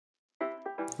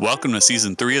Welcome to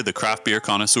Season 3 of the Craft Beer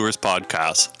Connoisseurs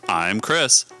Podcast. I'm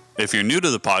Chris. If you're new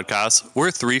to the podcast, we're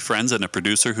three friends and a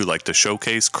producer who like to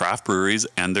showcase craft breweries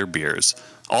and their beers.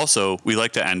 Also, we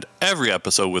like to end every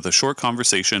episode with a short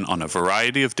conversation on a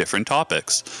variety of different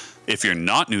topics. If you're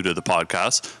not new to the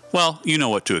podcast, well, you know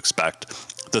what to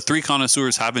expect. The three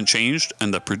connoisseurs haven't changed,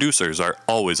 and the producers are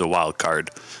always a wild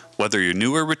card. Whether you're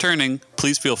new or returning,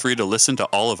 please feel free to listen to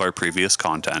all of our previous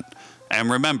content. And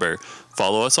remember,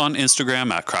 follow us on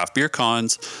Instagram at Craft Beer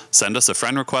Cons, send us a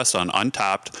friend request on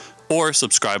Untapped, or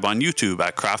subscribe on YouTube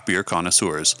at Craft Beer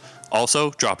Connoisseurs.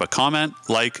 Also, drop a comment,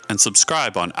 like, and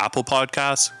subscribe on Apple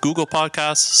Podcasts, Google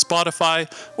Podcasts, Spotify,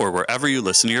 or wherever you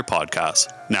listen to your podcasts.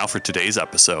 Now for today's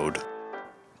episode.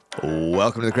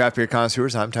 Welcome to the Craft Beer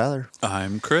Connoisseurs. I'm Tyler.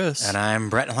 I'm Chris. And I'm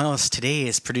Brett Hollis. Today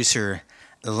is producer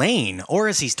Lane, or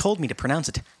as he's told me to pronounce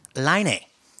it, Line.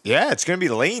 Yeah, it's going to be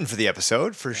Lane for the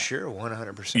episode, for sure,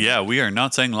 100%. Yeah, we are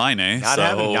not saying Line,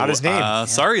 Not his name.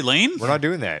 Sorry, Lane. We're not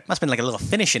doing that. Must have been like a little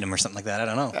finish in him or something like that. I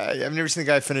don't know. I've never seen the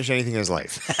guy finish anything in his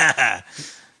life.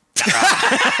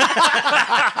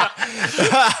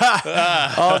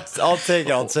 I'll take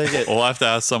it. We'll have to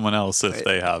ask someone else if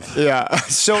they have. Yeah.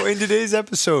 So in today's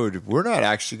episode, we're not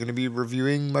actually going to be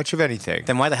reviewing much of anything.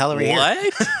 Then why the hell are we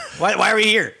here? What? Why are we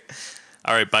here?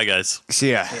 All right, bye, guys.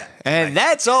 So and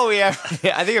that's all we have.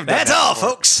 I think That's all,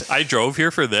 folks. I drove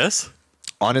here for this.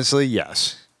 Honestly,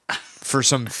 yes. For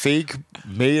some fake,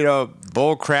 made-up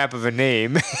bull crap of a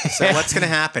name. So what's going to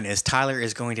happen is Tyler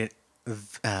is going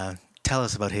to tell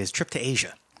us about his trip to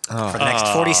Asia for the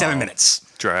next 47 minutes.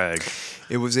 Drag.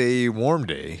 It was a warm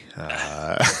day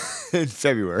in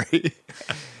February.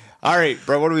 All right,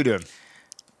 bro, what are we doing?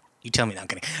 You tell me. No, I'm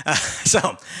kidding.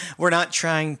 So we're not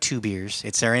trying two beers.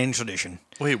 It's our annual tradition.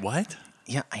 Wait, what?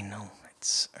 Yeah, I know.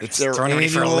 It's their throwing everybody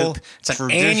for a annual loop. It's an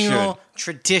tradition. annual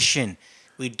tradition.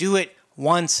 We do it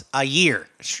once a year.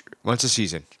 Once a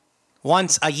season.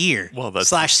 Once a year. Well,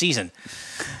 that's- / season.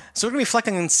 So we're going to be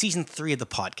reflecting on season 3 of the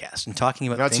podcast and talking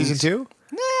about Not things. season 2?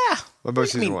 Nah. What about I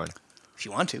season mean, 1? If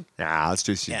you want to. Nah, let's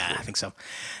do season Yeah, 3. I think so.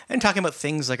 And talking about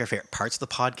things like our favorite parts of the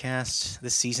podcast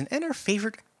this season and our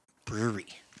favorite brewery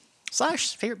 /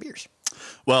 favorite beers.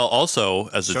 Well, also,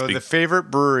 as it's, So the favorite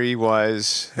brewery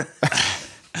was...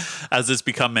 as it's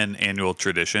become an annual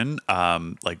tradition,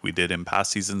 like we did in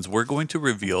past seasons, we're going to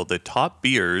reveal the top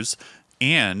beers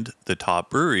and the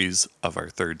top breweries of our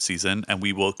third season, and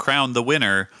we will crown the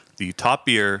winner, the top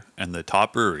beer and the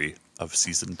top brewery of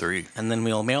season 3. And then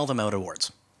we'll mail them out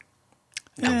awards.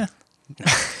 Yeah.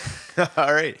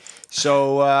 All right.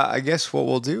 So I guess what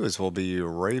we'll do is we'll be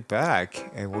right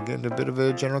back and we'll get into a bit of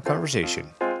a general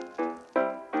conversation.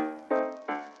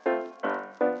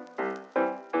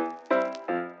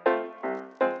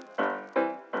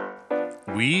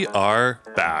 We are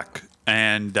back.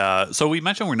 And so we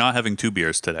mentioned we're not having 2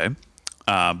 beers today,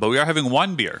 but we are having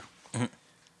 1 beer.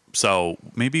 So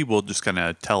maybe we'll just kind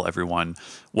of tell everyone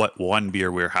what 1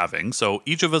 beer we're having. So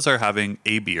each of us are having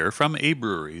a beer from a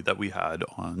brewery that we had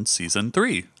on season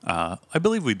 3. I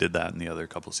believe we did that in the other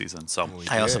couple seasons. So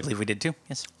I also believe we did too.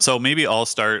 Yes. So maybe I'll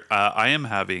start. I am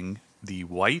having the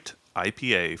white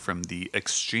IPA from the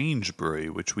Exchange Brewery,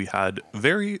 which we had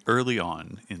very early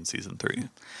on in season 3.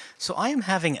 So I am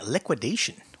having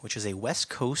Liquidation, which is a West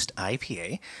Coast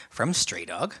IPA from Stray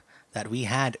Dog that we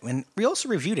had, and we also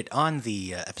reviewed it on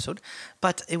the episode,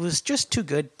 but it was just too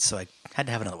good, so I had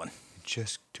to have another one.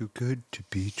 Just too good to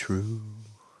be true.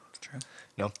 True.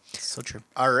 No. So true.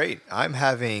 All right. I'm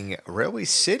having Railway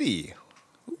City.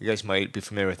 You guys might be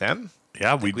familiar with them.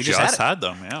 Yeah, we we just just had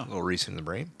them. Yeah. A little recent in the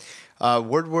brain.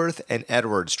 Wordworth and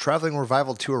Edwards, Traveling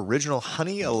Revival to Original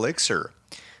Honey Elixir.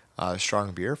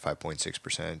 Strong beer,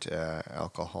 5.6%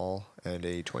 alcohol, and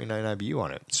a 29 IBU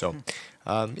on it. So,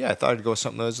 I thought I'd go with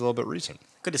something that was a little bit recent.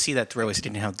 Good to see that Railway City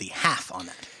didn't have the half on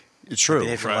that. It's true. They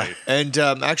did for a Right. while. And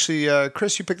actually,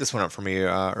 Chris, you picked this one up for me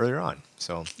earlier on.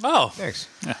 So, Oh, thanks.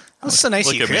 yeah. That's so nice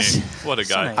of Look you, at Chris. me. What a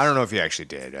So guy. nice. I don't know if you actually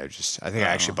did. I think I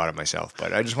actually bought it myself,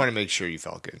 but I just want to make sure you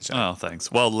felt good. So. Oh,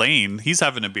 thanks. Well, Lane, he's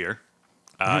having a beer.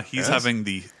 He's yes. having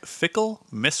the Fickle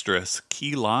Mistress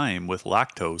Key Lime with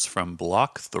lactose from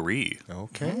Block 3.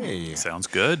 Okay. Sounds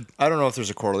good. I don't know if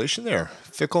there's a correlation there.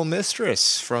 Fickle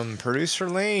Mistress from producer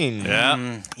Lane.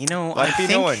 Yeah. You know, Let I it be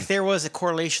think known. there was a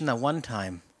correlation that one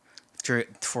time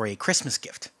for a Christmas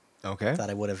gift Okay.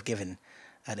 that I would have given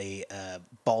at a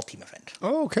ball team event.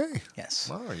 Oh, okay.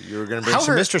 Yes. Wow, you were going to bring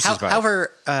some mistresses by.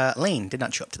 However, Lane did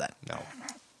not show up to that. No.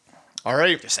 All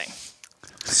right. Just saying.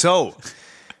 So,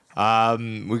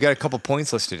 we got a couple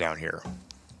points listed down here.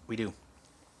 We do.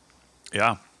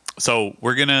 Yeah. So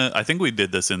I think we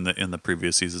did this in the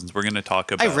previous seasons. We're gonna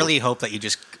talk about. I really hope that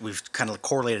we've kind of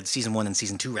correlated season 1 and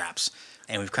season 2 wraps,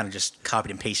 and we've kind of just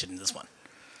copied and pasted in this one.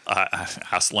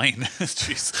 Ask Lane.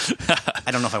 Jeez.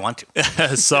 I don't know if I want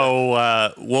to.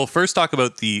 So we'll first talk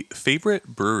about the favorite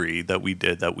brewery that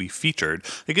we featured.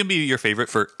 It can be your favorite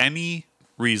for any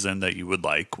reason that you would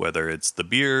like, whether it's the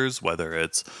beers, whether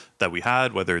it's that we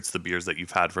had, whether it's the beers that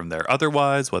you've had from there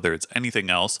otherwise, whether it's anything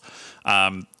else.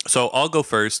 So I'll go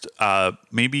first.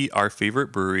 Maybe our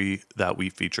favorite brewery that we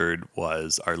featured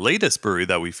was our latest brewery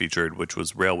that we featured, which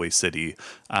was Railway City.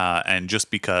 And just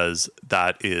because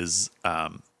that is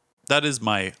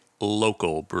my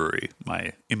local brewery,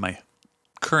 in my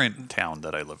current town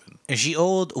that I live in. The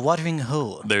old watering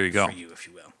hole. There you go. For you, if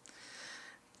you will.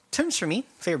 Terms for me,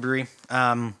 favorite brewery.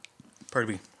 Pardon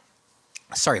me.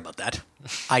 Sorry about that.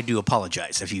 I do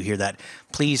apologize if you hear that.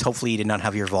 Please, hopefully you did not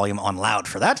have your volume on loud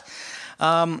for that.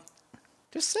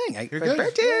 Just saying. You're good.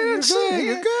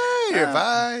 You're good. You're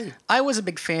fine. I was a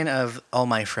big fan of All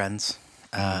My Friends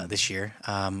this year.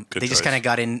 They just kind of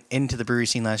got into the brewery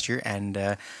scene last year,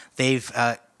 and they've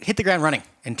hit the ground running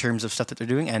in terms of stuff that they're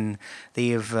doing, and they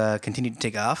have continued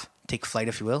to take flight,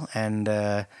 if you will, and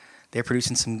they're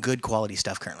producing some good quality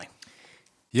stuff currently.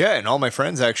 Yeah, and All My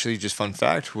Friends, actually, just fun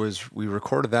fact, was we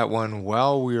recorded that one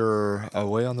while we were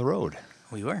away on the road.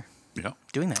 We were. Yeah.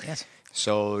 Doing that, yes.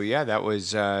 So, yeah, that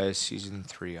was season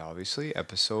 3, obviously,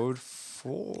 episode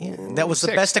 4. Yeah, that was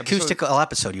the best acoustical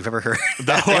episode you've ever heard. It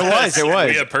was.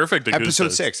 We had perfect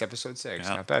acoustics. Episode 6.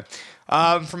 Yeah. Not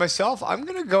bad. For myself, I'm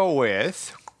going to go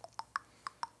with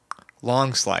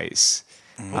Long Slice.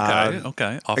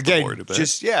 Okay. Off the board a bit.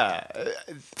 Just,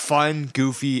 fun,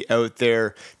 goofy, out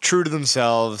there, true to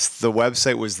themselves. The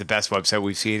website was the best website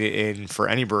we've seen it in for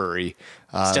any brewery.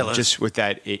 Still is. Just with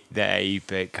that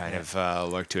 8-bit kind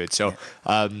of look to it. So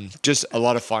just a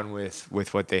lot of fun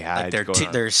with what they had.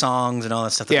 Like their songs and all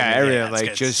that stuff. That everything.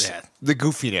 Like just the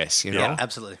goofiness, you know? Yeah,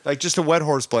 absolutely. Like just a wet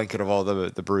horse blanket of all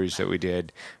the breweries that we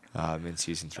did in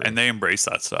season 3. And they embrace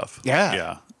that stuff. Yeah.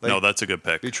 Yeah. Like, no, that's a good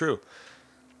pick. Be true.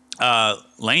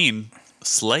 Lane,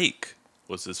 Slake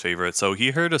was his favorite. So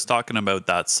he heard us talking about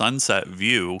that sunset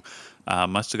view.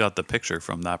 Must have got the picture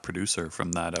from that producer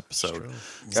from that episode.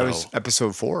 That was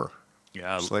episode 4.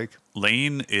 Yeah. Slake.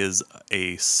 Lane is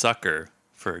a sucker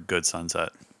for a good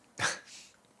sunset.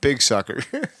 Big sucker.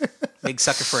 Big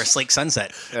sucker for a Slake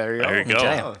sunset. There you There go. you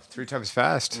go. Oh, 3 times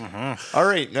fast. Mm-hmm. All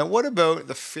right. Now, what about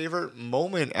the favorite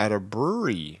moment at a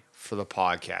brewery for the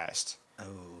podcast?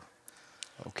 Oh.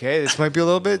 Okay, this might be a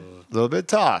little bit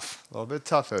tough. A little bit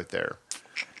tough out there.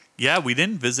 Yeah, we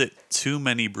didn't visit too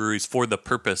many breweries for the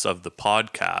purpose of the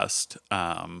podcast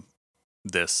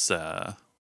this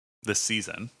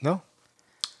season. No,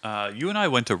 you and I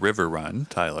went to River Run,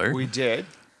 Tyler. we did.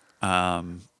 I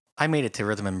made it to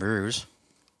Rhythm and Brews.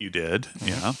 You did,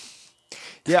 yeah.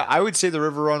 Yeah, I would say the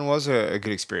River Run was a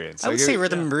good experience. I would say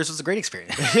Rhythm and Brews was a great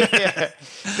experience.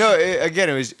 No,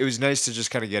 it was nice to just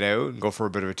kind of get out and go for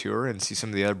a bit of a tour and see some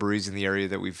of the other breweries in the area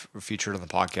that we've featured on the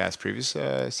podcast previous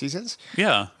seasons.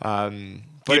 Yeah.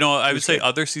 But I would say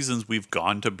other seasons we've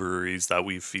gone to breweries that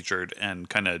we've featured and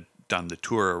kind of done the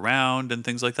tour around and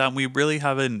things like that. And we really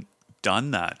haven't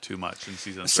done that too much in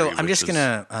season 3. So I'm just going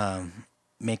to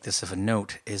make this of a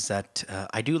note is that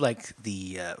I do like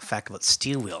the fact about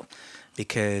Steel Wheel.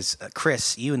 Because,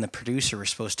 Chris, you and the producer were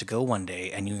supposed to go one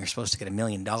day, and you were supposed to get $1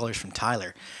 million from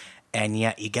Tyler, and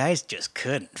yet you guys just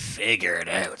couldn't figure it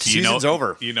out. Season's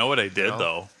over. You know what I did,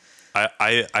 though?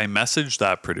 I messaged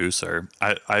that producer.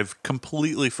 I've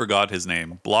completely forgot his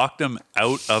name, blocked him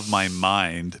out of my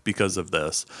mind because of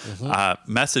this.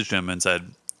 Mm-hmm. Messaged him and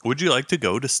said, would you like to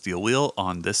go to Steel Wheel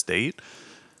on this date?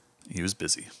 He was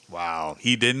busy. Wow.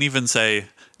 He didn't even say,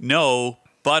 no,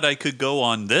 but I could go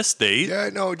on this date.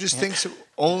 Yeah, no, just thinks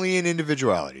only in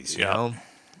individualities, you know?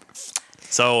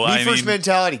 So, Me first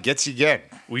mentality gets you again.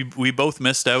 We both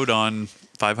missed out on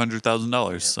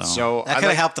 $500,000. So That could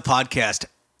have helped the podcast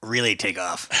really take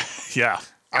off. Yeah.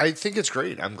 I think it's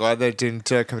great. I'm glad that it didn't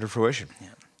come to fruition.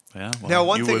 Yeah. Well, Now,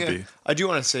 one you thing would be. I do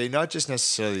want to say, not just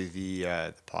necessarily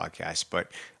the podcast,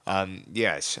 but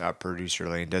yes, producer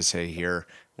Lane does say here,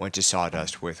 went to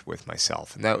Sawdust with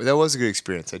myself. And that was a good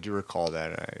experience. I do recall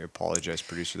that. I apologize,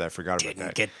 producer, that I forgot about Didn't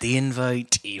that. get the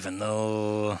invite, even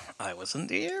though I was in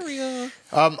the area.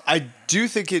 I do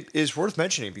think it is worth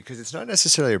mentioning because it's not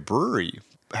necessarily a brewery.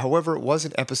 However, it was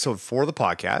an episode for the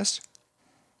podcast.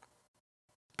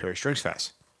 Perry Strings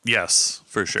Fest. Yes,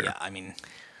 for sure. Yeah, I mean,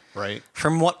 Right.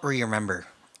 from what we remember,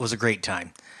 it was a great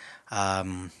time.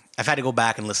 I've had to go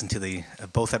back and listen to the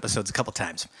both episodes a couple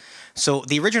times. So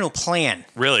the original plan.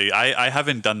 Really, I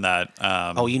haven't done that.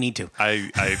 Oh, you need to.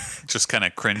 I just kind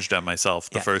of cringed at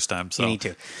myself the first time. So You need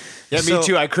to. Yeah, me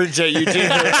too. I cringe at you too.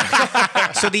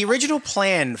 So the original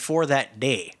plan for that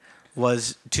day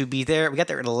was to be there. We got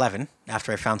there at 11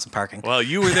 after I found some parking. Well,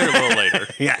 you were there a little later.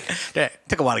 Yeah,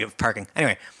 took a while to get parking.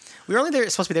 Anyway, we were only there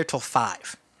supposed to be there till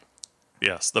 5.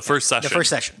 Yes, the first session. The first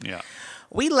session. Yeah.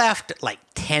 We left at like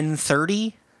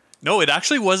 10:30. No, it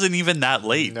actually wasn't even that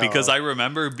late No. because I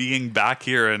remember being back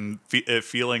here and it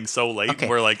feeling so late. Okay.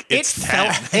 We're like, it's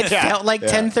 10. Felt like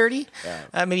 10:30,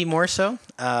 maybe more so.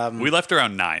 We left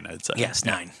around 9, I'd say. Yes,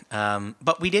 9.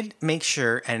 But we did make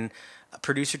sure, and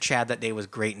producer Chad that day was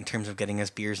great in terms of getting us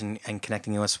beers and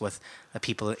connecting us with the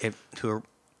people who were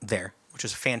there, which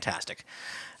was fantastic.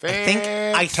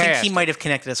 I think he might have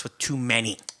connected us with too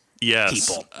many Yes.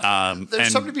 people. There's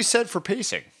and something to be said for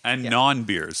pacing. and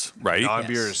non-beers, right?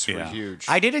 Non-beers were Yeah. huge.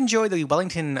 I did enjoy the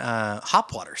Wellington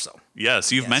hop water, so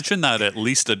Yes, you've mentioned that at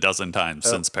least a dozen times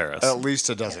since Paris. At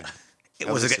least a dozen. it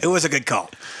was a good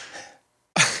call.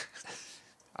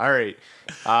 All right.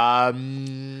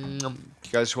 You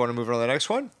guys want to move on to the next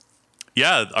one?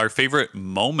 Yeah, our favorite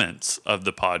moments of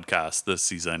the podcast this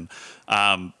season.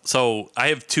 So I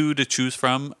have 2 to choose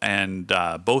from, and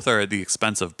both are at the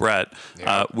expense of Brett.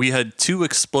 We had 2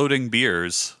 exploding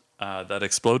beers that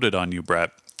exploded on you,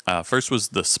 Brett. First was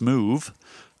the Smooth,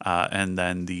 and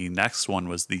then the next one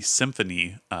was the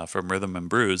Symphony from Rhythm and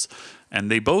Brews, and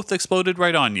they both exploded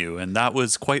right on you, and that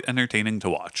was quite entertaining to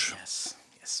watch. Yes.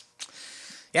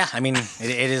 Yeah, I mean, it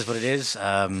is what it is.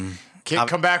 Can't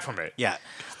come back from it. Yeah.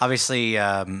 Obviously,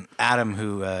 Adam,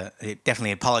 who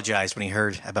definitely apologized when he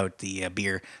heard about the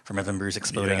beer from Rhythm Brews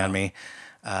exploding on me.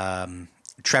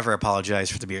 Trevor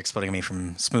apologized for the beer exploding on me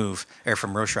from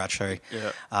Rocheroch, sorry.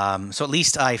 Yeah. So at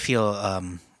least I feel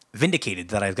vindicated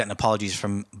that I've gotten apologies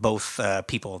from both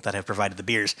people that have provided the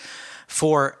beers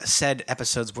for said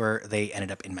episodes where they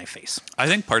ended up in my face. I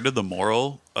think part of the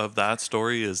moral of that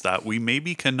story is that we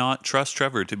maybe cannot trust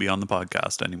Trevor to be on the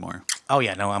podcast anymore. Oh,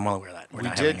 yeah, no, I'm well aware of that.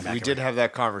 We did have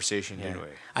that conversation, didn't we?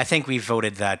 I think we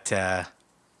voted that, I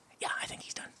think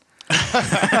he's done.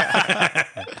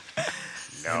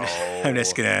 No. I'm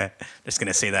just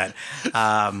gonna say that.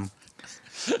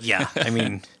 Yeah, I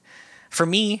mean, for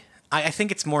me, I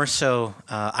think it's more so.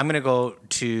 I'm gonna go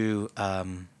to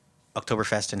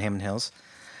Oktoberfest in Hammond Hills,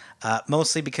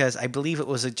 mostly because I believe it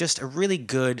was just a really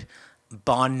good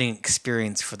bonding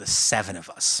experience for the 7 of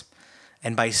us.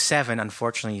 And by 7,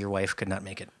 unfortunately, your wife could not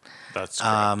make it. That's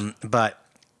correct. But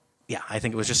yeah, I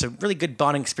think it was just a really good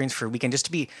bonding experience for a weekend, just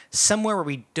to be somewhere where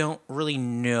we don't really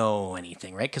know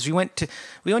anything, right? Because we went to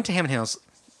Hammond Hills.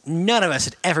 None of us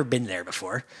had ever been there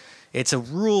before. It's a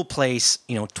rural place,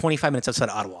 25 minutes outside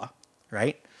Ottawa,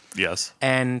 right? Yes.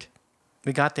 And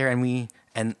we got there,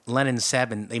 and Len and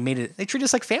Seb, and they treated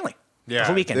us like family. The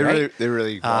whole weekend, they right?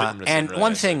 Really welcomed us in And really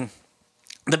one nicely. thing,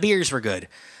 the beers were good,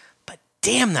 but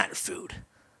damn that food.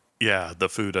 Yeah, the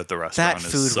food at the restaurant That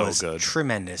is food so was good.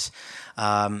 tremendous.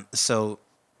 So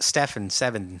Steph and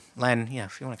Seb and Len,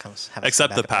 if you want to come have a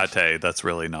Except the back at us. pate, that's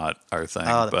really not our thing.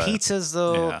 Oh, the but pizzas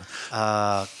though.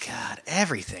 yeah. God,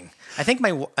 everything. I think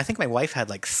my wife had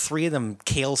like 3 of them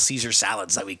kale Caesar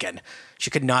salads that weekend. She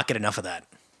could not get enough of that.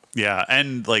 Yeah,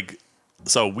 and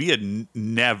so we had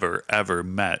never ever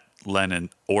met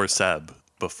Lennon or Seb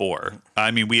before. I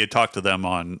mean, we had talked to them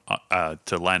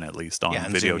to Len at least on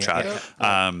on video Zoom, chat.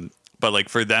 yeah.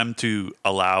 But for them to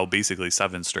allow basically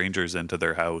 7 strangers into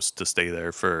their house to stay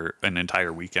there for an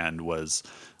entire weekend was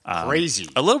crazy.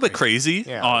 a little bit crazy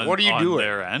Yeah. on, What are you on doing?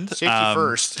 their end. Safety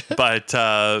first. But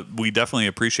we definitely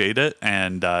appreciate it,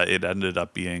 and it ended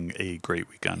up being a great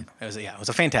weekend. It was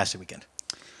a fantastic weekend.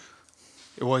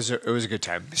 It was a good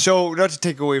time. So, not to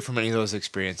take away from any of those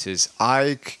experiences,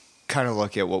 I kind of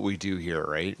look at what we do here,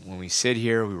 right? When we sit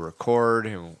here, we record,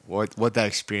 and what that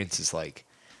experience is like.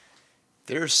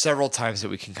 There's several times that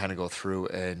we can kind of go through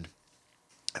and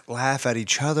laugh at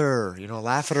each other,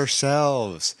 laugh at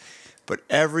ourselves. But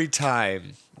every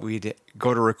time we'd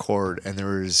go to record and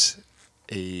there was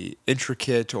a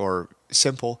intricate or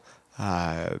simple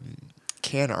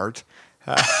can art,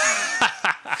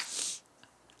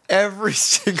 every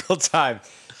single time,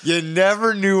 you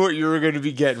never knew what you were going to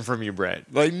be getting from your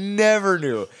Brett. Never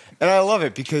knew. And I love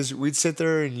it because we'd sit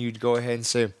there and you'd go ahead and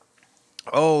say,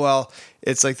 oh, well,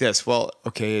 it's like this. Well,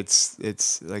 okay,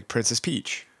 it's like Princess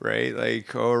Peach, right?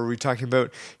 Like, or are we talking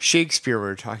about Shakespeare?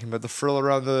 We're talking about the frill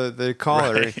around the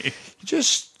collar. Right. You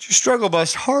just struggle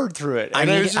bust hard through it. I And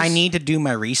it was I just- need to do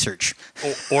my research.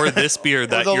 Or this beer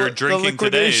that the- you're the drinking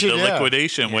today, liquidation, the yeah.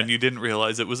 liquidation, when you didn't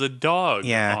realize it was a dog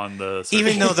Yeah. on the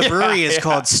Even though the brewery is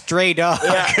called Stray Dog.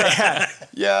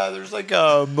 Yeah, there's like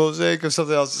a mosaic of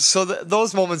something else. So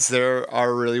those moments there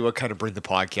are really what kind of bring the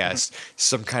podcast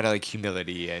some kind of like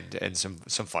humility and some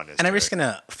funness. And I'm to just it.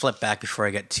 going to flip back before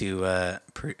I get to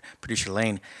Producer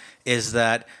Lane, is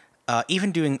that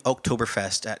even doing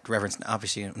Oktoberfest at Reverence,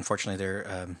 obviously, unfortunately,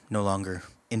 they're no longer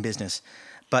in business,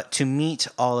 but to meet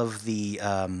all of the,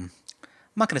 I'm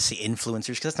not going to say influencers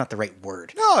because that's not the right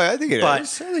word. No, I think it is. But, I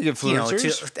think you know,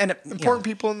 influencers, and, important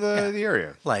people in the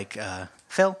area. like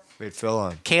Phil, We had Phil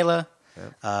on. Kayla,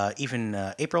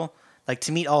 even April, like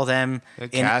to meet all them, Yeah,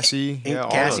 Cassie, yeah,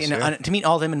 all Cassie, those, and, yeah. to meet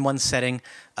all them in one setting,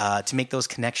 to make those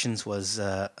connections was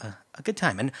a good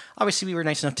time. And obviously, we were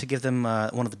nice enough to give them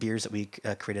one of the beers that we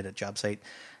created at Job Site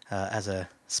as a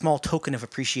small token of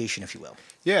appreciation, if you will.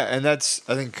 Yeah, and that's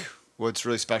I think what's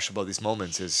really special about these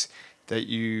moments is that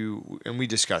you and we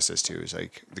discuss this too. Is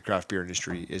like the craft beer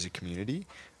industry is a community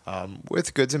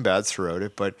with goods and bads throughout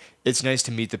it, but it's nice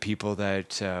to meet the people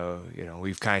that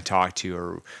we've kind of talked to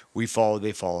or we follow.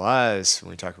 They follow us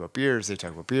when we talk about beers. They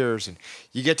talk about beers, and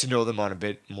you get to know them on a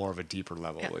bit more of a deeper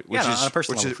level, which Yeah, is on a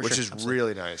personal which level, is for which sure. is Absolutely.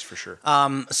 really nice for sure.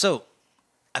 So,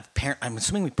 I'm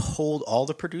assuming we polled all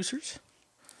the producers,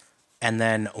 and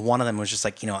then one of them was just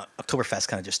like, Oktoberfest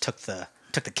kind of just took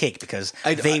the cake because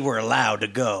they were allowed to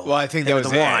go. Well, I think They that were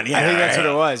was the it. one. Yeah, I think that's right.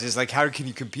 what it was. Is like, how can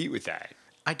you compete with that?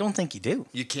 I don't think you do.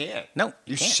 You can't. No, you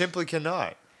you can't. simply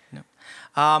cannot.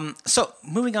 So,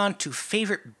 moving on to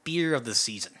favorite beer of the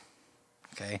season.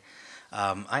 Okay.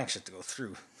 I actually have to go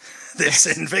through this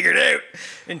and figure it out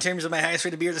in terms of my highest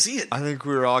rated beer of the season. I think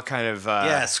we were all kind of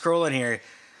Scrolling here.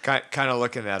 kind of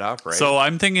looking that up, right? So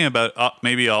I'm thinking about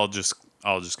maybe I'll just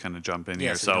kind of jump in here.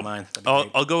 Yes, if you So don't mind, that'd be I'll,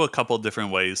 great. I'll go a couple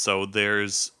different ways. So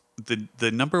there's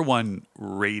the number one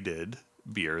rated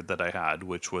beer that I had,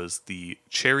 which was the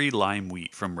cherry lime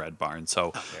wheat from Red Barn.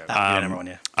 So That'd be the number one,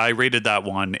 yeah. I rated that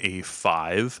one a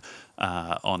 5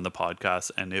 on the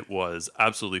podcast, and it was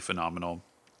absolutely phenomenal.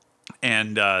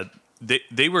 And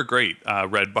they were great.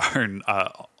 Red Barn,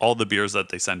 all the beers that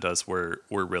they sent us were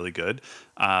really good.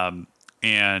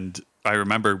 And I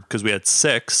remember because we had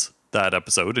 6 that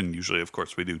episode, and usually, of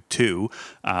course, we do 2.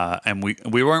 And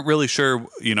we weren't really sure,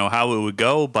 how it would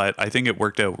go, but I think it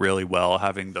worked out really well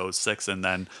having those 6. And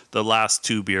then the last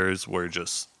 2 beers were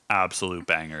just absolute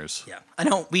bangers. Yeah, I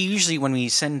know. We usually, when we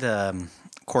send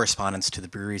correspondence to the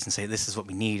breweries and say this is what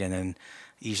we need, and then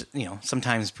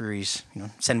sometimes breweries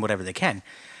send whatever they can,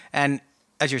 and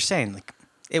as you're saying, like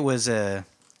it was a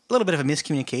little bit of a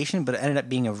miscommunication, but it ended up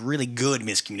being a really good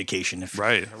miscommunication.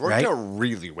 Right. it worked out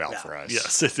really well for us.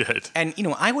 Yes, it did. And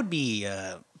I would be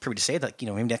privy to say that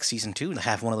maybe next season too, to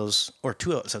have one of those or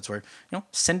 2 episodes where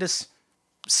send us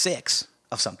 6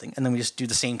 of something, and then we just do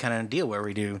the same kind of deal where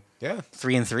we do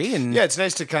 3 and 3, and Yeah, it's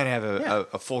nice to kind of have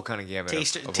a full kind of gamut.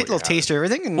 taste of what a you little have. taste of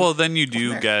everything. And Well, then you from do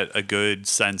there. get a good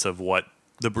sense of what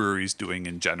the brewery's doing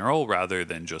in general rather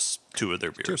than just 2 of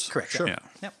their beers. Correct. Sure. Yeah. Yeah.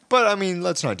 Yep. But I mean,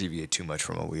 let's not deviate too much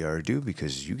from what we already do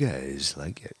because you guys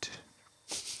like it.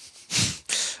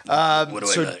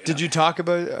 So, did you talk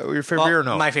about your favorite beer or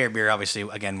no? My favorite beer, obviously,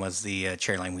 again, was the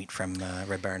cherry lime wheat from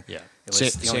Red Barn. Yeah. It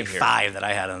was Same- the only same here. 5 that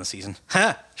I had on the season.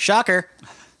 Ha! Shocker.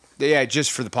 Yeah,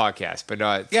 just for the podcast, but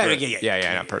not. Yeah, for-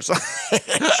 yeah. not personal.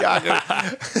 Shocking.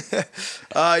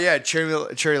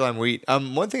 Cherry lime wheat.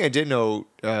 One thing I did know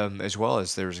as well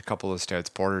is there was a couple of stouts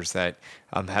porters that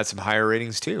had some higher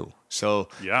ratings too. So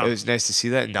Yeah. it was nice to see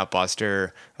that.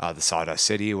 Nutbuster, the Sawdust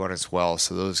City one as well.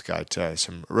 So those got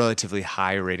some relatively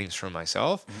high ratings from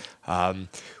myself.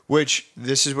 Which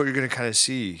this is what you're going to kind of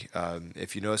see.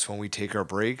 If you notice when we take our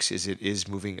breaks, it is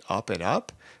moving up and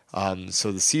up.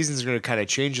 So the seasons are going to kind of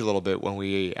change a little bit when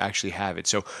we actually have it.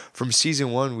 So from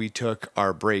season 1, we took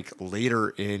our break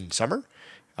later in summer.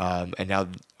 And now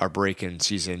our break in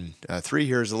season 3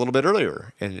 here is a little bit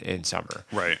earlier in summer.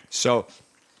 Right. So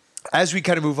as we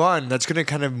kind of move on, that's going to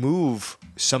kind of move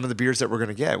some of the beers that we're going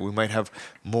to get. We might have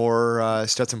more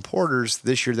stouts and porters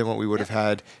this year than what we would have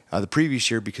had the previous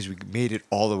year because we made it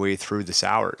all the way through the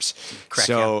sours. Correct,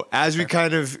 So as we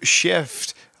kind of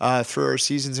shift through our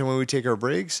seasons and when we take our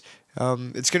breaks,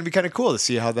 it's going to be kind of cool to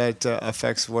see how that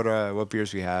affects what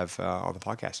beers we have on the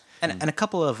podcast. And a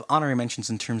couple of honorary mentions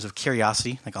in terms of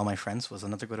curiosity, like All My Friends was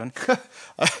another good one.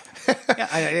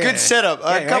 Good setup.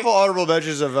 A couple honorable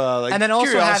mentions of And then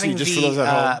also curiosity having just for those the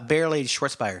at home. Barrel Aged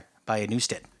Schwarzbier by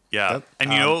Newstead. Yeah. Yep.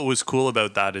 And you know what was cool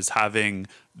about that is having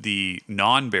the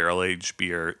non-barrel aged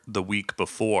beer the week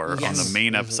before on Yes. the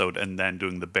main episode and then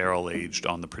doing the barrel aged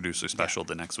on the producer special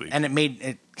the next week. And it made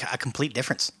it a complete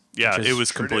difference. Yeah, Which it is was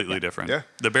true, completely yeah. different. Yeah.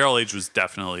 The barrel age was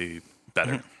definitely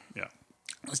better. Yeah.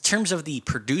 In terms of the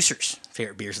producers'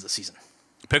 favorite beers of the season,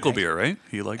 Pickle beer, right?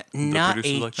 He liked the not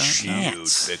producers a like that?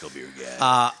 chance. Pickle beer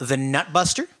guy. The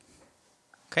Nutbuster,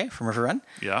 okay, from River Run.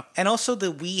 Yeah. And also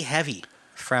the Wee Heavy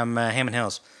from Hammond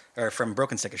Hills, or from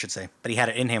Broken Stick, I should say. But he had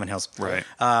it in Hammond Hills. Right.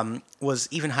 Was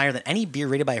even higher than any beer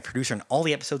rated by a producer in all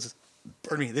the episodes,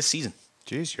 pardon me, this season.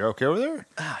 Jeez, you're okay over there?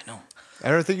 Ah, I know. I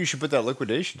don't think you should put that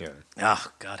liquidation in. Oh,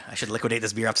 God. I should liquidate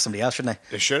this beer off to somebody else, shouldn't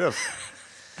It should have.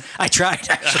 I? I tried,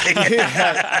 actually.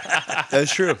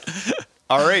 That's true.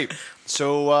 All right.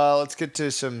 So let's get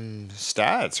to some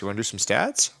stats. You want to do some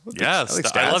stats? Yeah, I love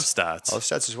stats. I love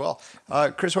stats as well.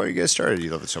 Chris, why don't you get started?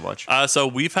 You love it so much. So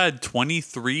we've had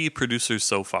 23 producers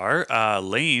so far.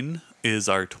 Lane is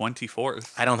our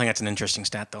 24th. I don't think that's an interesting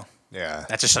stat, though. Yeah.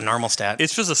 That's just a normal stat.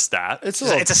 It's just a stat. It's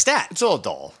It's a stat. It's a little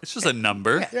dull. It's just a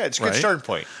number. Yeah, it's a good right? starting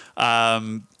point.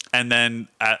 And then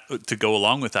to go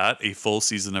along with that, a full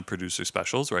season of producer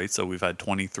specials, right? So we've had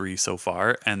 23 so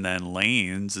far. And then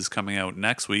Lane's is coming out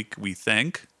next week, we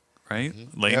think, right?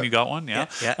 Lane, Yep. you got one? Yeah.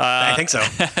 Yeah, I think so.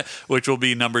 Which will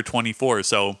be number 24.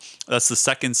 So that's the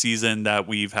second season that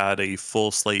we've had a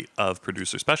full slate of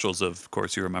producer specials. Of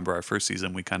course, you remember our first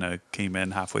season, we kind of came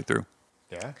in halfway through.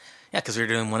 Yeah. Yeah, because we were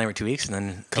doing one every 2 weeks, and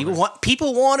then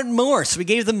people wanted more, so we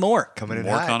gave them more. Coming in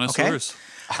More hot. connoisseurs.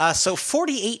 So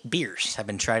 48 beers have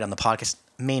been tried on the podcast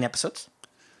main episodes.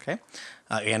 Okay.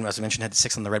 Again, as I mentioned, had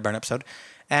 6 on the Red Barn episode.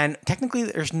 And technically,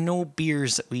 there's no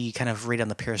beers that we kind of rate on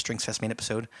the Paris Drinks Fest main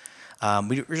episode.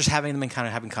 We were just having them and kind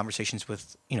of having conversations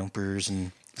with, brewers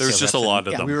and There's sales just reps a lot and-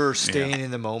 of yeah. them. We were staying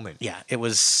in the moment. Yeah, it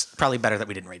was probably better that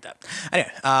we didn't rate that.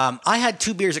 Anyway, I had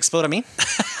 2 beers explode on me.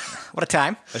 What a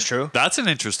time. That's true. That's an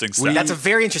interesting stat. That's a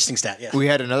very interesting stat, yeah. We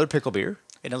had another pickle beer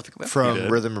Another pick from did.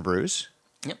 Rhythm of Brews.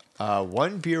 Yep.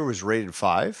 One beer was rated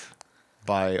 5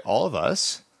 by all of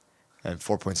us and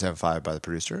 4.75 by the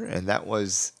producer. And that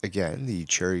was, again, the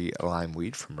cherry lime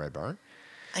wheat from Red Barn.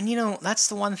 And that's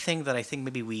the one thing that I think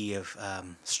maybe we have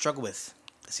struggled with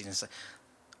this season. So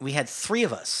we had 3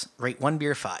 of us rate one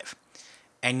beer 5,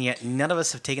 and yet none of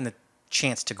us have taken the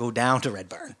chance to go down to Red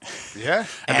Barn. Yeah.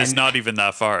 and it's not even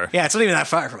that far. Yeah, it's not even that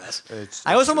far from us. It's-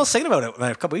 I was almost thinking about it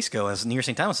a couple weeks ago. I was near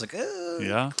St. Thomas. Like,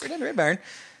 Yeah. we're down to Red Barn.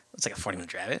 It's like a 40-minute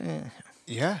drive.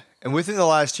 Yeah. And within the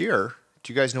last year,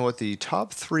 do you guys know what the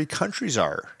top 3 countries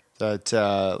are that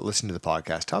listen to the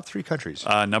podcast? Top 3 countries.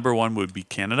 Number 1 would be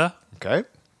Canada. Okay.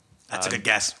 That's a good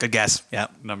guess. Good guess. Yeah.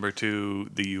 Number 2,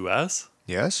 the U.S.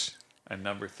 Yes. And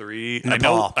number 3,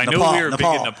 Nepal. I know Nepal. we were big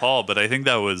Nepal. in Nepal, but I think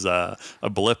that was a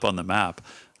blip on the map.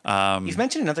 You've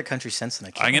mentioned another country since then.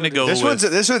 I can't I'm going to remember. go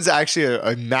This with one's actually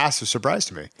a massive surprise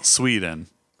to me. Sweden.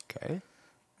 Okay.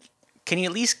 Can you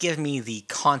at least give me the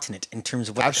continent in terms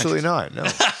of what? Absolutely not. No.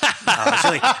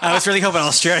 I was really hoping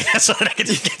Australia, so that I could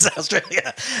just get to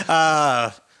Australia.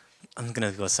 I'm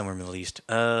gonna go somewhere Middle East.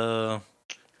 No,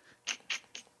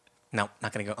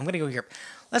 not gonna go. I'm gonna go Europe.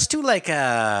 Let's do like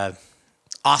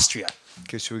Austria.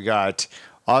 Okay, so we got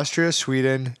Austria,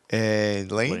 Sweden,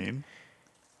 and Lane.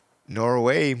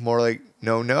 Norway, more like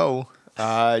no.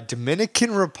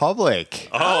 Dominican Republic.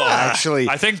 Oh, actually.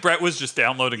 I think Brett was just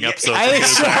downloading episodes. I think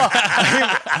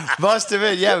so. Must have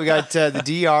been. Yeah, we got the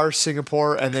DR,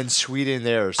 Singapore, and then Sweden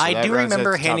there. So I that do rounds out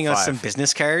remember the top handing out 5. some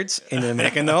business cards in the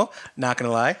Dominican, though. Not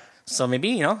gonna lie. So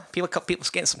maybe people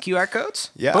scan some QR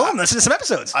codes. Yeah. Boom. Listen to some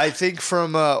episodes. I think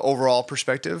from overall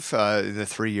perspective, in the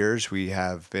 3 years, we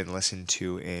have been listened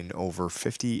to in over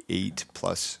 58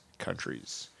 plus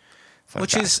countries. Fun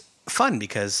Which fact. is fun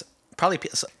because probably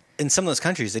in some of those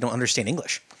countries they don't understand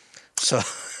English. So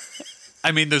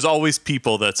I mean, there's always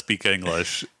people that speak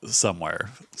English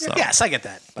somewhere. So. yes, I get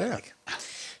that. But Yeah.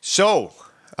 So.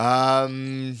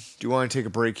 Do you want to take a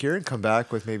break here and come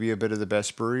back with maybe a bit of the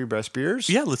best brewery, best beers?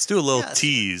 Yeah, let's do a little Yes.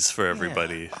 tease for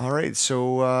everybody. All right,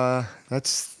 so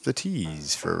that's the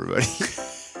tease for everybody.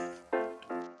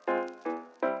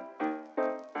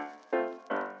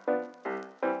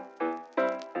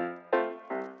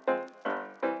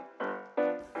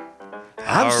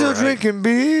 I'm All still right. drinking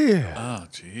beer. Oh,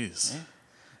 jeez.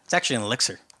 it's actually an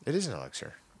elixir. It is an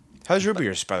elixir. How's your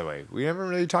beers, by the way? We haven't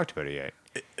really talked about it yet.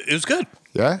 It was good.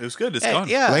 Yeah? It was good. It's Hey, gone.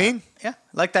 yeah, Lane? Yeah,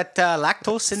 like that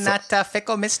lactose in that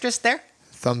fickle mistress there.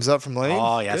 Thumbs up from Lane.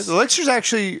 Oh, yes. The elixir's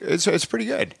actually, it's pretty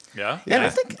good. Yeah. Yeah, I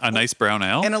think- a nice brown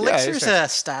ale. And elixir's it's a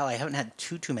style I haven't had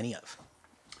too many of.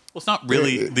 Well, it's not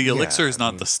really the elixir is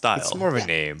not the style. It's more of a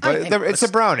name, I but know, it's a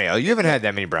brown ale. You haven't had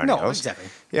that many brown No, ales. exactly.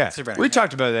 Yeah, It's a brown we ale.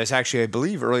 talked about this actually. I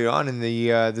believe early on in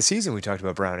the season we talked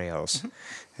about brown ales,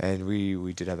 Mm-hmm. and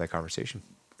we did have that conversation.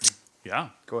 Yeah.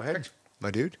 Go ahead, my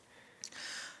dude.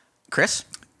 Chris?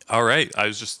 All right. I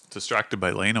was just distracted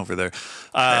by Lane over there.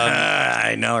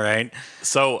 I know, right?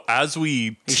 So as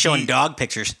we He's showing dog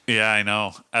pictures. Yeah, I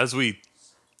know. As we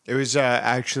It was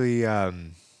actually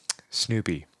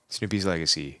Snoopy. Snoopy's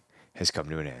legacy has come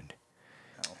to an end.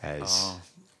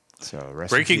 So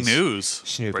rest in breaking peace, news.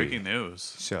 Snoopy. Breaking news.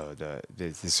 So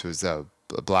this was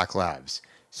Black Labs.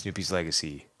 Snoopy's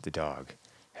legacy, the dog,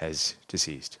 has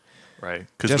deceased. Right.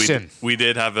 Because Justin. we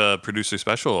did have a producer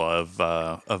special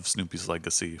of Snoopy's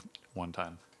legacy one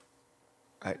time.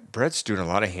 Brett's doing a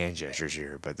lot of hand gestures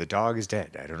here, but the dog is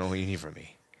dead. I don't know what you need from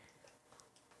me.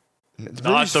 The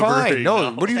brewery's the fine. brewery, No,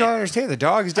 no. what do you not understand? The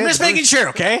dog is dead. I'm just The making sure,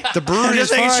 okay? The brewery I'm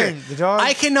just is making fine. The dog.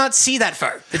 I cannot see that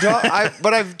far. The dog.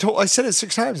 I said it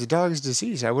 6 times. The dog is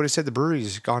deceased. I would have said the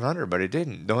brewery's gone under, but it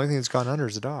didn't. The only thing that's gone under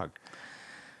is the dog.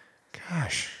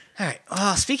 Gosh. All right.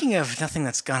 Well, speaking of nothing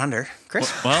that's gone under,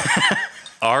 Chris? Well,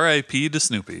 R.I.P. to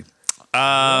Snoopy.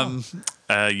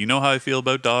 You know how I feel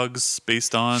about dogs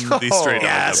based on these Stray Dog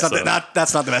Yeah, episodes.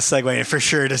 that's not the best segue for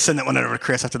sure to send that one over to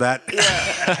Chris after that.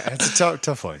 It's a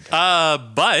tough one.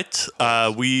 But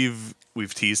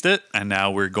we've teased it, and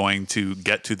now we're going to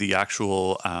get to the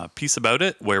actual piece about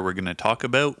it, where we're going to talk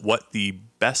about what the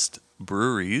best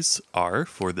breweries are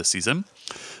for the season.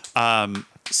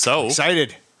 So,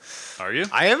 Excited. are you?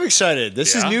 I am excited.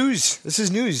 This is Yeah? news. This is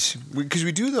news because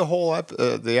we do the whole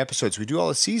the episodes. We do all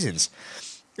the seasons.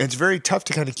 And it's very tough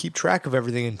to kind of keep track of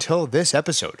everything until this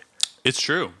episode. It's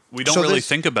true. We don't So really this-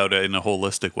 think about it in a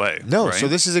holistic way. No, right? so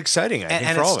this is exciting. I think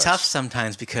And for all it's of us. tough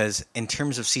sometimes because in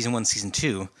terms of season 1, season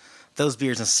 2, those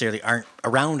beers necessarily aren't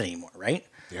around anymore, right?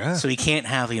 Yeah. So we can't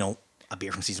have, a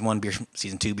beer from season 1, beer from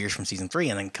season 2, beers from season 3,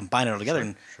 and then combine it all together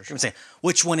and say,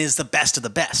 which one is the best of the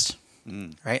best?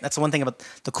 Right? That's the one thing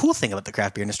the cool thing about the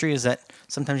craft beer industry is that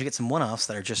sometimes you get some one-offs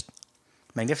that are just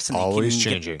magnificent. that you Always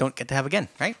can changing. don't get to have again,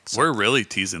 right? So, We're really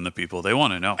teasing the people. They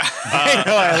want to know.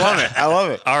 I love it. I love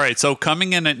it. All right, so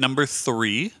coming in at number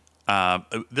 3,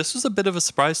 this was a bit of a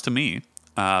surprise to me,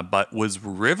 but was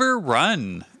River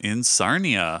Run in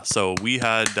Sarnia. So we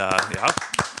had,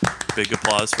 big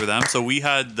applause for them. So we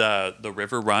had the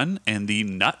River Run and the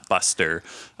Nut Buster,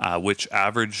 which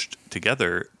averaged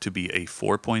together to be a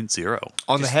 4.0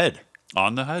 On the head.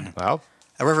 on the head. Wow.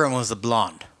 a River Run was the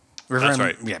blonde. River That's Run,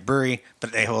 right. Yeah, brewery,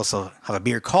 but they also have a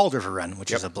beer called River Run, which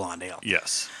is a blonde ale.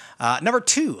 Yes. Number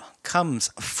 2 comes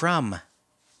from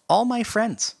All My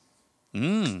Friends.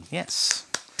 Yes.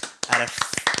 At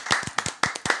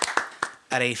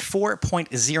a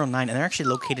 4.09, and they're actually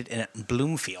located in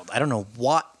Bloomfield. I don't know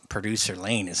what producer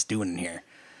Lane is doing here,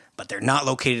 but they're not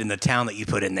located in the town that you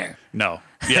put in there. No.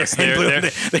 Yes,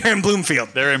 They're in Bloomfield.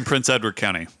 they're in Prince Edward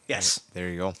County. Yes. There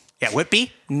you go. Yeah,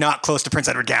 Whitby, not close to Prince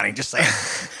Edward County. Just saying.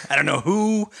 I don't know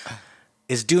who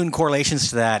is doing correlations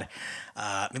to that.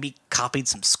 Maybe copied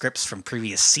some scripts from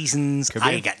previous seasons. Could be.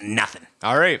 I got nothing.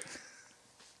 All right.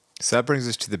 So that brings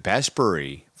us to the best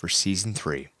brewery for season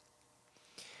 3.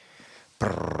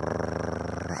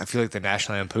 I feel like the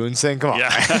National Lampoons thing. Come on.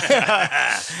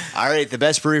 Yeah. All right. The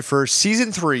best brewery for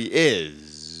season 3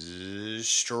 is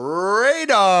Stray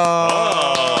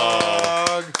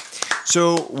Dog.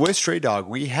 So with Stray Dog,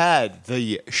 we had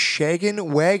the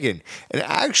Shaggin' Wagon, and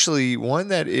actually one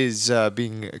that is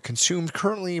being consumed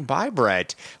currently by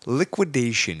Brett,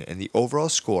 Liquidation, and the overall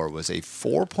score was a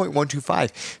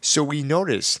 4.125. So we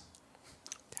noticed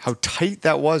how tight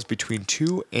that was between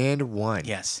 2 and 1.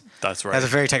 Yes. That's right. That's a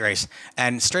very tight race.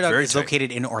 And Stray Dog Very is tight.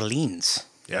 located in Orleans.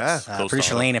 Yeah. Close to Producer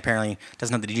Ottawa. Lane apparently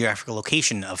doesn't know the geographical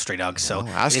location of Stray Dog, so it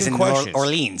asking is in questions.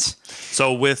 Orleans.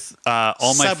 So with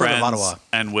All My Suburb of Friends Ottawa.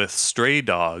 and with Stray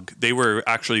Dog, they were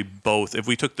actually both, if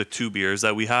we took the 2 beers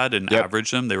that we had and Yep.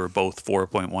 averaged them, they were both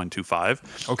 4.125.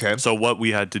 Okay. So what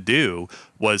we had to do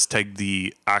was take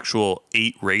the actual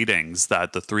 8 ratings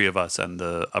that the 3 of us and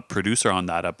a producer on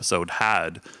that episode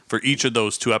had for each of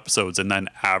those 2 episodes and then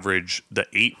average the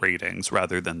 8 ratings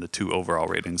rather than the 2 overall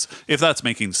ratings, if that's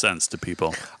making sense to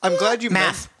people. I'm glad you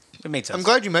Math. It made sense. I'm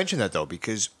glad you mentioned that though,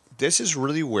 because this is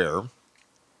really where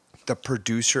the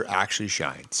producer actually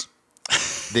shines.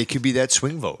 They could be that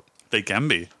swing vote, They can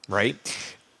be. right?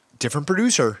 Different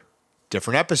producer,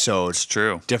 different episodes, It's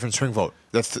true. different swing vote.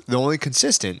 The only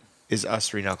consistent is us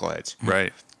 3 knuckleheads.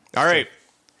 Right. All right.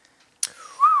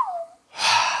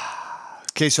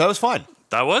 Okay, so that was fun.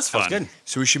 That was fun. good.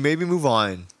 So we should maybe move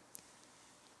on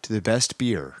to the best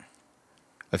beer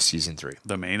of season 3.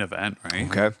 The main event, right?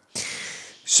 Okay.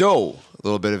 So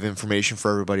little bit of information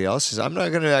for everybody else is I'm not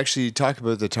going to actually talk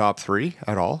about the top 3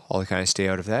 at all. I'll kind of stay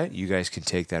out of that. You guys can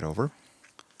take that over.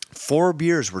 4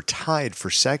 beers were tied for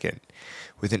second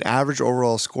with an average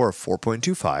overall score of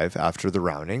 4.25 after the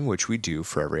rounding, which we do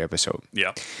for every episode.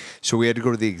 Yeah. So we had to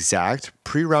go to the exact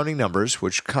pre-rounding numbers,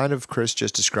 which kind of Chris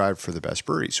just described for the best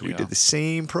brewery. So we did the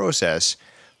same process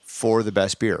for the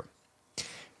best beer.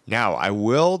 Now, I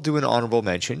will do an honorable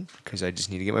mention because I just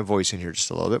need to get my voice in here just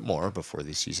a little bit more before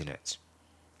the season ends.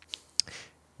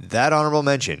 That honorable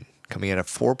mention coming in at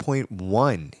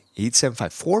 4.1875.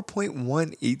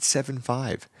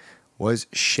 4.1875 was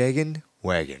Shaggin'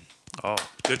 Wagon. Oh,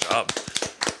 good job.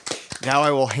 Now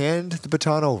I will hand the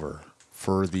baton over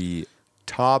for the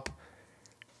top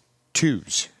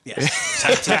 2s.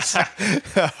 Yes.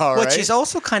 All Which right. is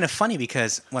also kind of funny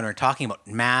because when we're talking about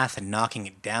math and knocking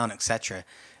it down, etc.,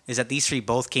 is that these 3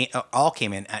 all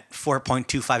came in at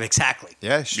 4.25 exactly.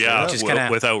 Yeah, sure. Yeah, Which is kinda-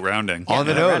 without rounding. On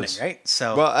the Without nose. rounding, right?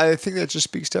 So, Well, I think that just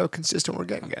speaks to how consistent we're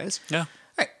getting, guys. Yeah. all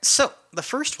right. So the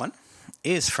first one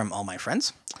is from all my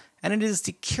friends, and it is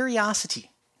the Curiosity.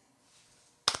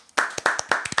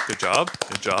 Good job.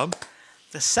 Good job.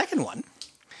 The second one,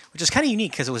 which is kind of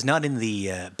unique because it was not in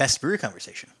the best brewer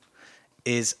conversation,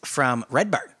 is from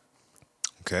Red Barn.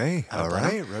 Okay. All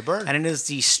right. Red Barn. And it is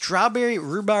the Strawberry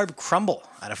Rhubarb Crumble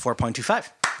at a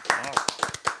 4.25.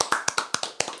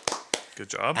 Good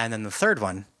job. And then the third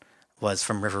one was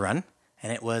from River Run,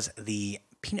 and it was the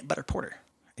Peanut Butter Porter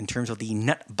in terms of the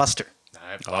Nut Buster.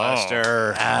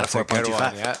 Buster. That's a good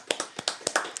one, Yeah.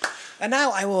 And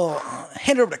now I will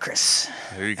hand it over to Chris.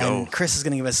 There you go. And Chris is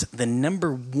going to give us the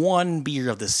number 1 beer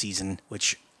of this season,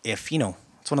 which, if you know,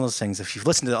 it's one of those things. If you've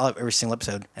listened to every single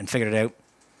episode and figured it out,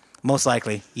 most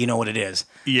likely you know what it is.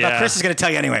 Yeah. But Chris is going to tell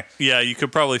you anyway. Yeah, you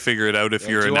could probably figure it out if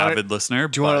you're do you an want avid it- listener.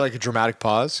 Do you want like a dramatic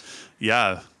pause?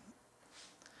 Yeah.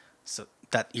 So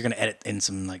that you're going to edit in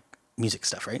some like music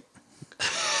stuff, right?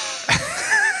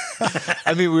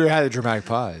 I mean, we had a dramatic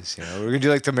pause. You know, we're gonna do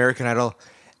like the American Idol,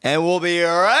 and we'll be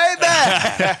right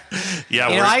back. Yeah.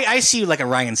 You know, we're- I see you like a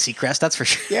Ryan Seacrest, that's for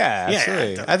sure. Yeah,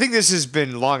 absolutely. Yeah. I think this has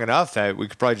been long enough that we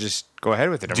could probably just go ahead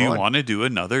with it. do you everyone. want to do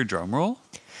another drum roll?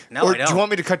 No, or I don't. do you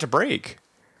want me to cut to break?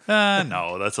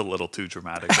 No, that's a little too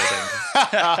dramatic, I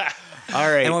think. All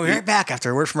right. And we'll be right back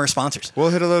after a word from our sponsors. We'll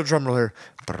hit a little drum roll here.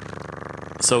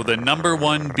 So the number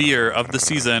 1 beer of the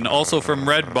season, also from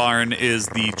Red Barn, is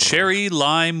the Cherry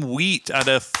Lime Wheat at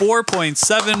a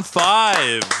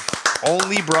 4.75.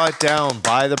 Only brought down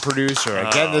by the producer.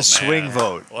 Again, Oh, the swing man.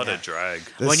 vote. What a drag.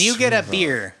 The When you get a swing vote.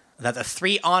 beer that the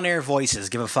 3 on-air voices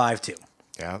give a 5 to,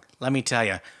 Yeah. let me tell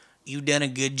you, you done a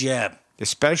good job.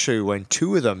 Especially when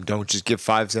 2 of them don't just give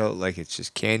 5s out like it's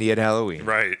just candy at Halloween.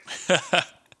 Right.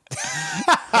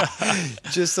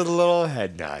 Just a little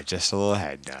head nod. Just a little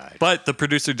head nod. But the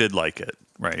producer did like it,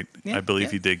 right? Yeah, I believe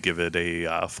yeah. he did give it a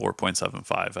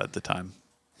 4.75 at the time.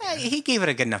 He gave it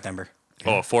a good enough number.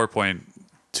 Oh,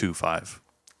 4.25.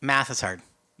 Math is hard.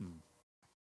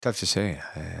 Tough to say.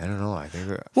 I don't know.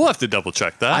 We'll have to double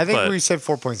check that. I think but we said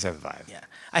 4.75. Yeah.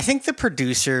 I think the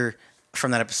producer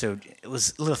from that episode, it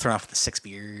was a little thrown off with the 6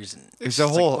 beers. And It was a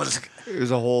it's like, whole. what is- It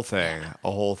was a whole thing.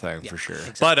 A whole thing for sure.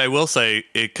 But I will say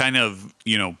it kind of,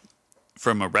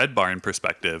 from a Red Barn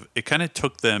perspective, it kind of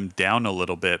took them down a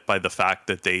little bit by the fact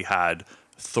that they had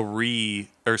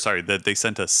that they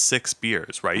sent us 6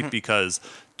 beers, right? Because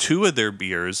 2 of their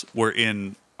beers were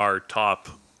in our top,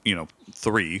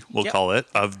 3, we'll Yep. call it,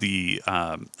 of the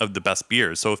best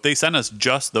beers. So if they sent us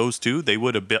just those 2, they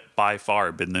would have by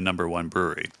far been the number 1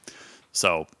 brewery.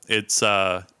 So it's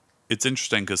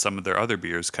interesting because some of their other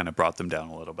beers kind of brought them down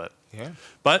a little bit. Yeah.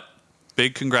 But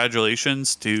big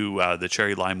congratulations to the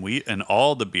Cherry Lime Wheat and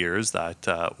all the beers that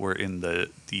were in the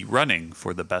running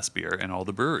for the best beer in all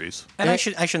the breweries. And I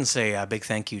shouldn't say a big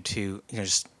thank you to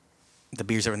just the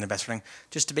beers that were in their best running.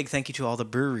 Just a big thank you to all the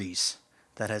breweries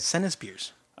that has sent us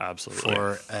beers Absolutely.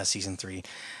 for season 3.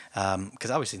 Because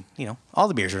obviously, all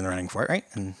the beers are in the running for it, right?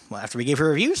 And after we gave her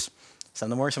reviews, some of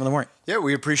them were, some of them weren't. Yeah,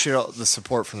 we appreciate all the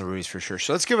support from the breweries for sure.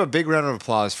 So let's give a big round of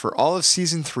applause for all of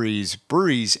season 3's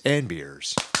breweries and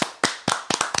beers.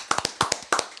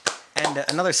 And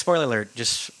another spoiler alert,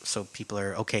 just so people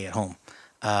are okay at home.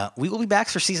 We will be back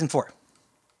for season 4.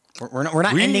 We're not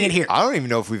ending it here. I don't even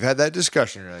know if we've had that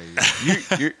discussion. Are you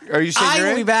saying I you're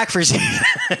will in? be back for season.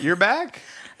 You're back?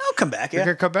 I'll come back. You're Yeah.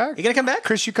 gonna come back? You gonna come back?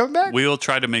 Chris, you come back? We will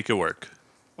try to make it work.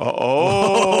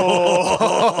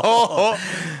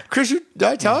 Chris, did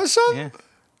I tell us something? Yeah.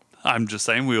 I'm just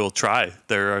saying we will try.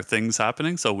 There are things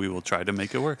happening, so we will try to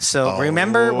make it work. So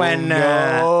remember when?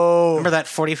 no. Remember that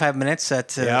 45 minutes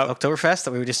at Yep. Oktoberfest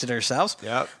that we just did ourselves?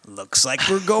 Yep. Looks like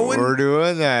we're going. We're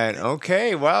doing that.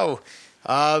 Okay, wow.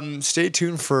 Stay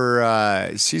tuned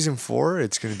for season 4.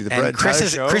 It's going to be the Brett And and Tyler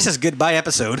show. Chris's goodbye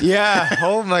episode. Yeah.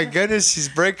 Oh my goodness, he's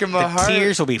breaking my The heart.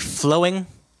 tears will be flowing.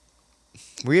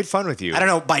 We had fun with you. I don't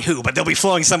know by who, but they'll be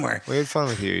flowing somewhere. We had fun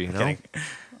with you. You know. Kidding.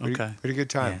 Okay. We had a good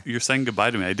time. You're saying goodbye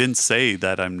to me. I didn't say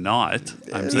that I'm not.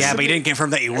 I'm just, Yeah, but you didn't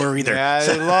confirm that you were either.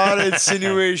 Yeah, a lot of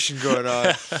insinuation going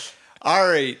on. All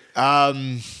right.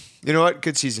 You know what?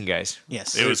 Good season, guys.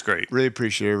 Yes. it was great. Really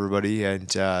appreciate everybody and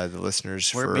the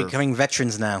listeners We're for becoming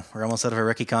veterans now. We're almost out of our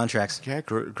rookie contracts.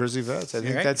 Grizzly Vets. I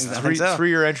think right. that's I think so.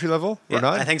 3-year entry level. Yeah, or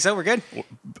not? I think so. We're good.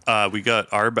 We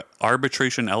got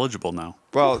arbitration eligible now.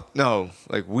 Well, no,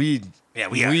 like we. Yeah,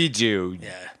 we do.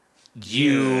 Yeah.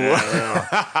 You.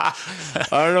 I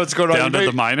don't know what's going on. Down You to might-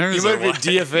 the minors You might or be what?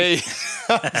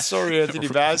 DFA. Sorry, Anthony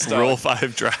Bastow. Rule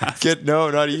 5 draft.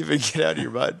 Not even get out of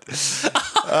your butt.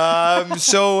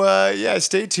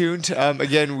 Stay tuned.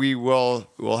 Again,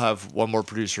 we'll have one more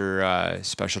producer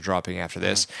special dropping after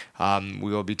this.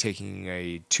 We will be taking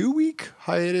a 2-week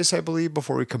hiatus, I believe,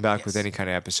 before we come back with any kind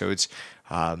of episodes.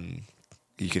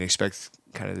 You can expect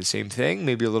kind of the same thing,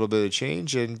 maybe a little bit of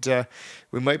change, and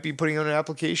we might be putting out an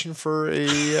application for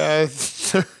a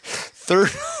third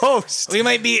host. We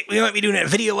might be doing it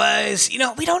video wise. You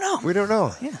know, we don't know. We don't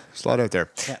know. Yeah. There's a lot out there.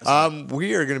 Yeah,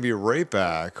 We are going to be right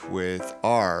back with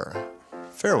our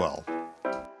farewell.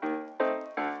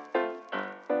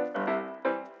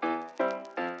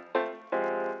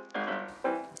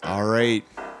 All right.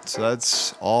 So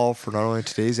that's all for not only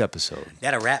today's episode.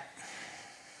 That a wrap.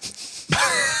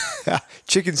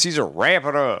 Chicken Caesar, wrap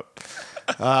it up.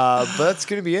 But that's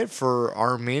going to be it for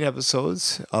our main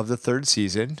episodes of the 3rd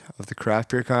season of the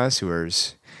Craft Beer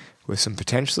Connoisseurs, with some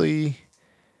potentially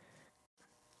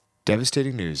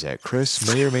devastating news that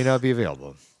Chris may or may not be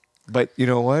available. But you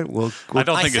know what? I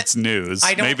don't think thi- it's news.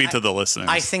 I don't- Maybe to the listeners.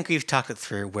 I think we've talked it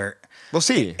through where we'll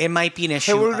see. it might be an Hey,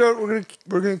 issue. we're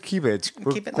gonna keep it.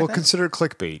 Keep it like We'll that? consider it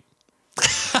clickbait.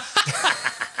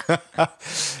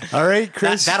 All right,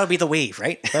 Chris. That'll be the wave,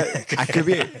 right? I could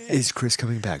be. Is Chris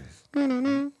coming back? We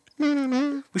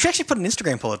should actually put an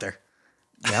Instagram poll out there.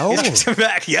 No. Is Chris coming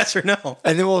back? Yes or no?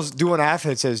 And then we'll do one after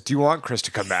that says, "Do you want Chris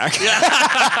to come back?"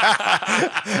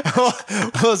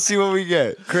 we'll see what we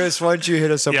get. Chris, why don't you hit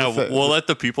us up? yeah, with it? we'll let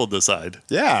the people decide.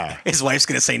 Yeah. His wife's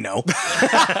gonna say no.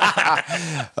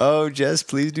 Oh, Jess,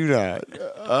 please do not.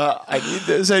 I need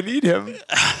this. I need him.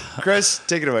 Chris,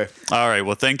 take it away. All right.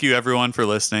 Well, thank you everyone for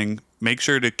listening. Make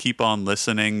sure to keep on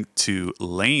listening to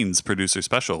Lane's producer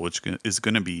special, which is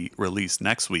going to be released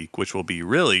next week, which will be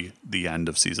really the end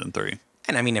of season 3.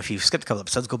 And I mean, if you've skipped a couple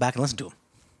episodes, go back and listen to them.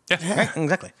 Yeah. Right?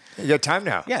 Exactly. You got time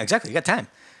now. Yeah, exactly. You got time.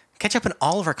 Catch up on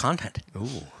all of our content. Ooh.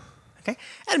 Okay?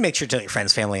 And make sure to tell your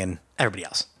friends, family, and everybody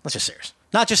else. Let's just serious.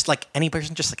 Not just like any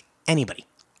person, just like anybody.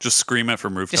 Just scream it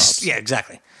from rooftops. Just, yeah,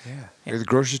 exactly. Yeah. You're at the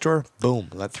grocery store. Boom.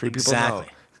 Let 3 people know. Exactly.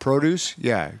 Produce.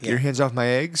 Yeah. Get your Yeah. hands off my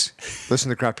eggs.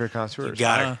 Listen to Craft Beer Connoisseurs.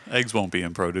 Got her. Eggs won't be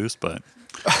in produce, but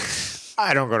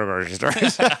I don't go to grocery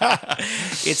stores.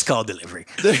 It's called delivery.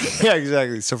 Yeah,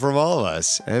 exactly. So from all of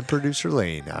us and producer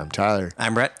Lane, I'm Tyler.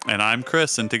 I'm Brett. and I'm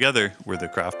Chris, and together we're the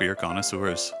Craft Beer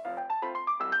Connoisseurs.